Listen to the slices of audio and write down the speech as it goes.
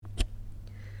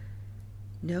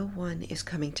No one is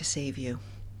coming to save you.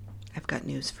 I've got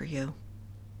news for you.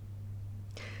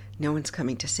 No one's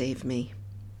coming to save me.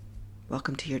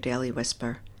 Welcome to your Daily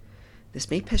Whisper.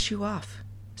 This may piss you off,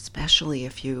 especially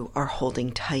if you are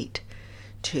holding tight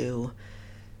to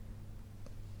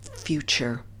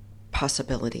future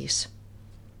possibilities,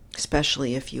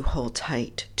 especially if you hold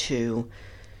tight to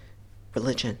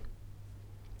religion.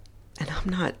 And I'm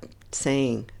not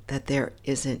saying that there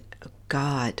isn't a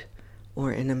God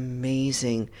or an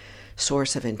amazing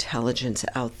source of intelligence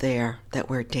out there that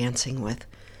we're dancing with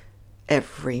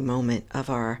every moment of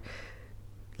our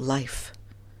life.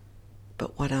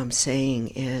 But what I'm saying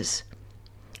is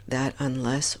that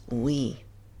unless we,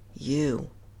 you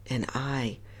and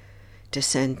I,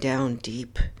 descend down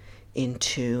deep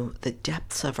into the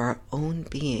depths of our own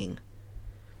being,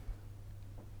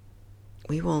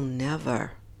 we will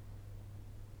never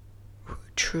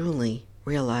truly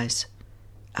realize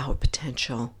our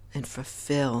potential and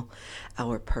fulfill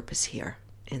our purpose here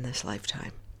in this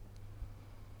lifetime.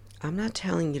 I'm not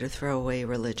telling you to throw away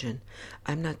religion.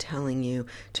 I'm not telling you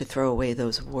to throw away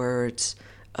those words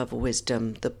of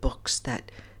wisdom, the books that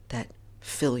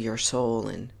fill your soul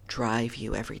and drive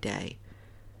you every day.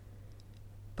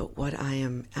 But what I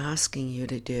am asking you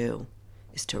to do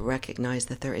is to recognize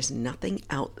that there is nothing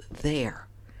out there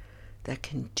that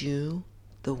can do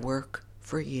the work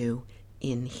for you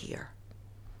in here.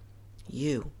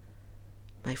 You,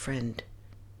 my friend,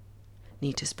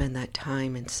 need to spend that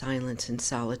time in silence and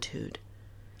solitude,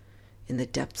 in the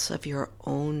depths of your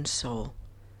own soul,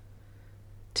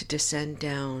 to descend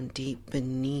down deep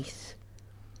beneath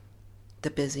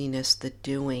the busyness, the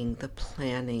doing, the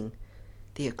planning,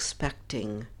 the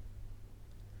expecting,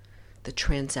 the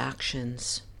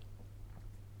transactions,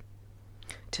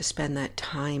 to spend that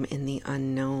time in the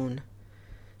unknown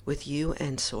with you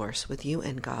and Source, with you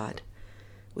and God,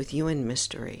 with you and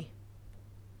mystery,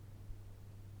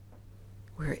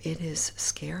 where it is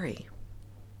scary,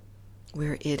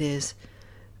 where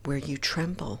you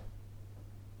tremble,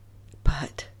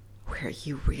 but where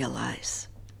you realize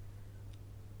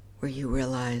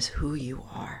who you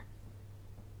are,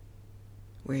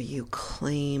 where you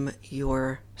claim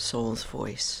your soul's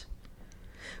voice,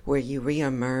 where you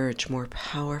reemerge more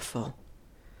powerful,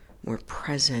 more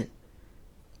present,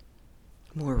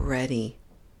 more ready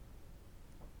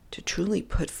to truly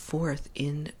put forth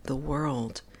in the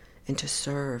world and to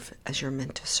serve as you're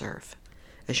meant to serve,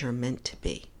 as you're meant to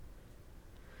be.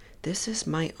 This is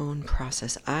my own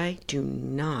process. I do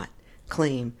not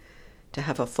claim to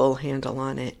have a full handle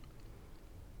on it,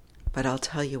 but I'll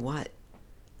tell you what,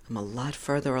 I'm a lot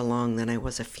further along than I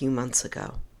was a few months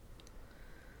ago.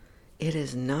 It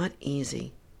is not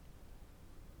easy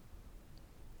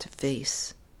to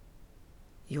face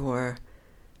your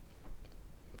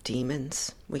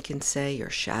demons, we can say, your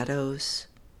shadows,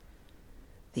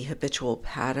 the habitual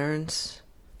patterns,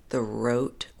 the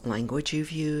rote language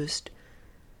you've used,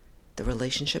 the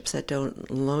relationships that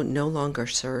no longer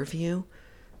serve you.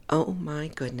 Oh my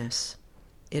goodness.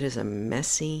 It is a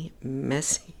messy,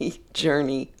 messy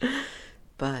journey.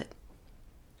 But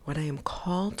what I am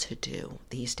called to do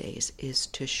these days is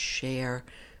to share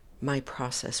my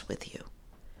process with you.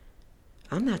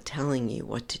 I'm not telling you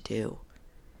what to do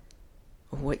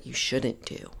or what you shouldn't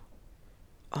do.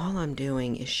 All I'm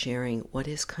doing is sharing what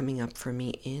is coming up for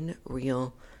me in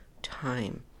real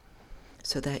time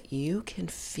so that you can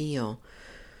feel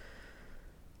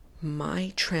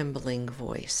my trembling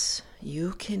voice.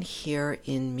 You can hear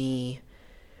in me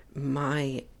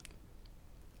my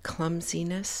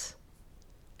clumsiness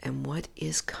and what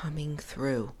is coming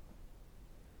through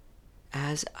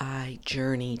as I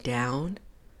journey down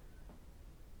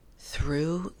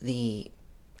through the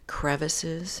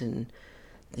crevices and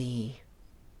the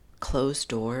closed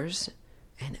doors,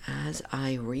 and as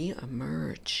I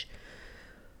re-emerge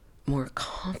more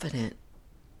confident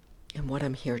in what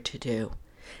I'm here to do.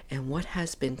 And what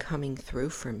has been coming through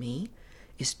for me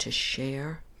is to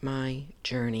share my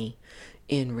journey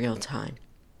in real time,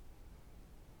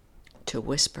 to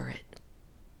whisper it,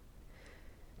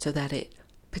 so that it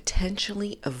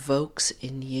potentially evokes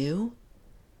in you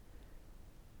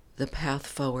the path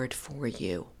forward for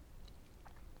you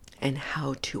and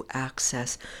how to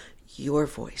access your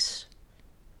voice,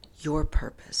 your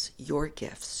purpose, your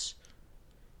gifts,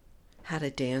 how to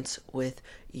dance with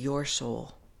your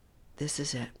soul. This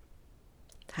is it.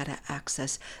 How to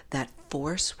access that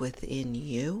force within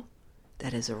you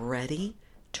that is ready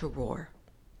to roar.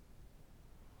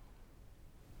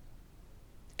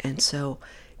 And so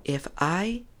if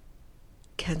I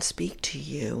can speak to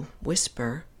you,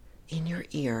 whisper in your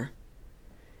ear,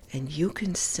 and you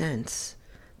can sense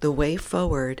the way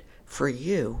forward for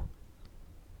you,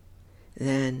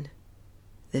 then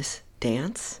this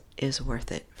dance is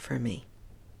worth it for me.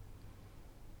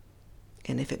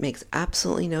 And if it makes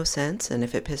absolutely no sense, and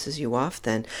if it pisses you off,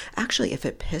 then actually, if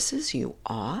it pisses you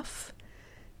off,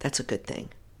 that's a good thing,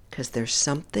 because there's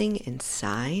something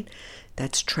inside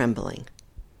that's trembling,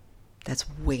 that's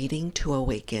waiting to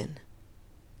awaken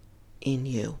in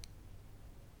you.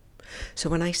 So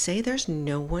when I say there's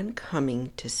no one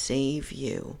coming to save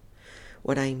you,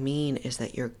 what I mean is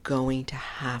that you're going to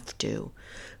have to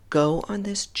go on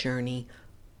this journey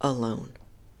alone,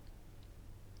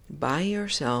 by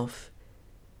yourself,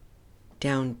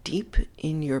 down deep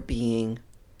in your being,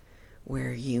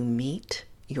 where you meet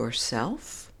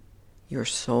yourself, your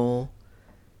soul,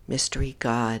 mystery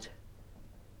God,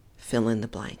 fill in the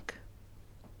blank.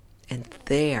 And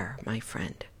there, my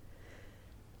friend,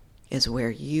 is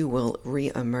where you will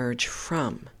re-emerge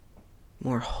from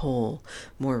more whole,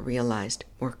 more realized,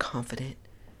 more confident,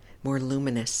 more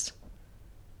luminous,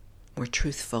 more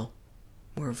truthful,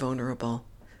 more vulnerable,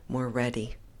 more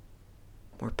ready,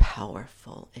 more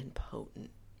powerful and potent.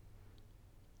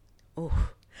 Oh,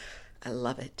 I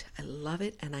love it. I love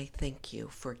it, and I thank you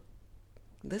for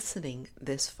listening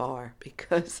this far,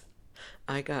 because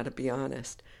I gotta be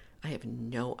honest, I have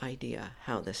no idea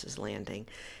how this is landing,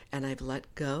 and I've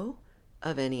let go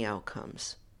of any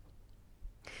outcomes.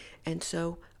 And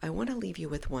so I want to leave you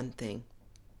with one thing.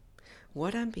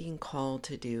 What I'm being called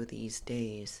to do these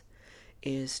days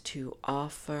is to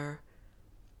offer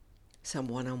some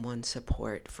one-on-one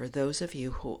support for those of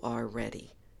you who are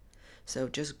ready. So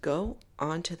just go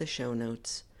onto the show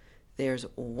notes. There's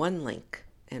one link,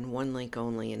 and one link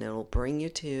only, and it'll bring you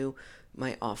to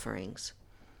my offerings.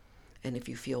 And if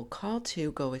you feel called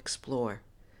to, go explore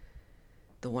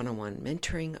the one-on-one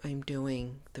mentoring I'm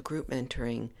doing, the group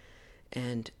mentoring,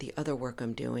 and the other work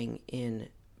I'm doing in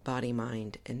body,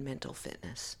 mind, and mental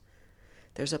fitness.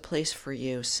 There's a place for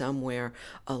you somewhere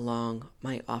along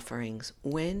my offerings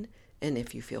when and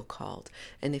if you feel called.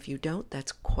 And if you don't,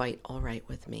 that's quite all right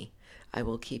with me. I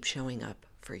will keep showing up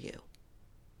for you.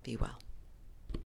 Be well.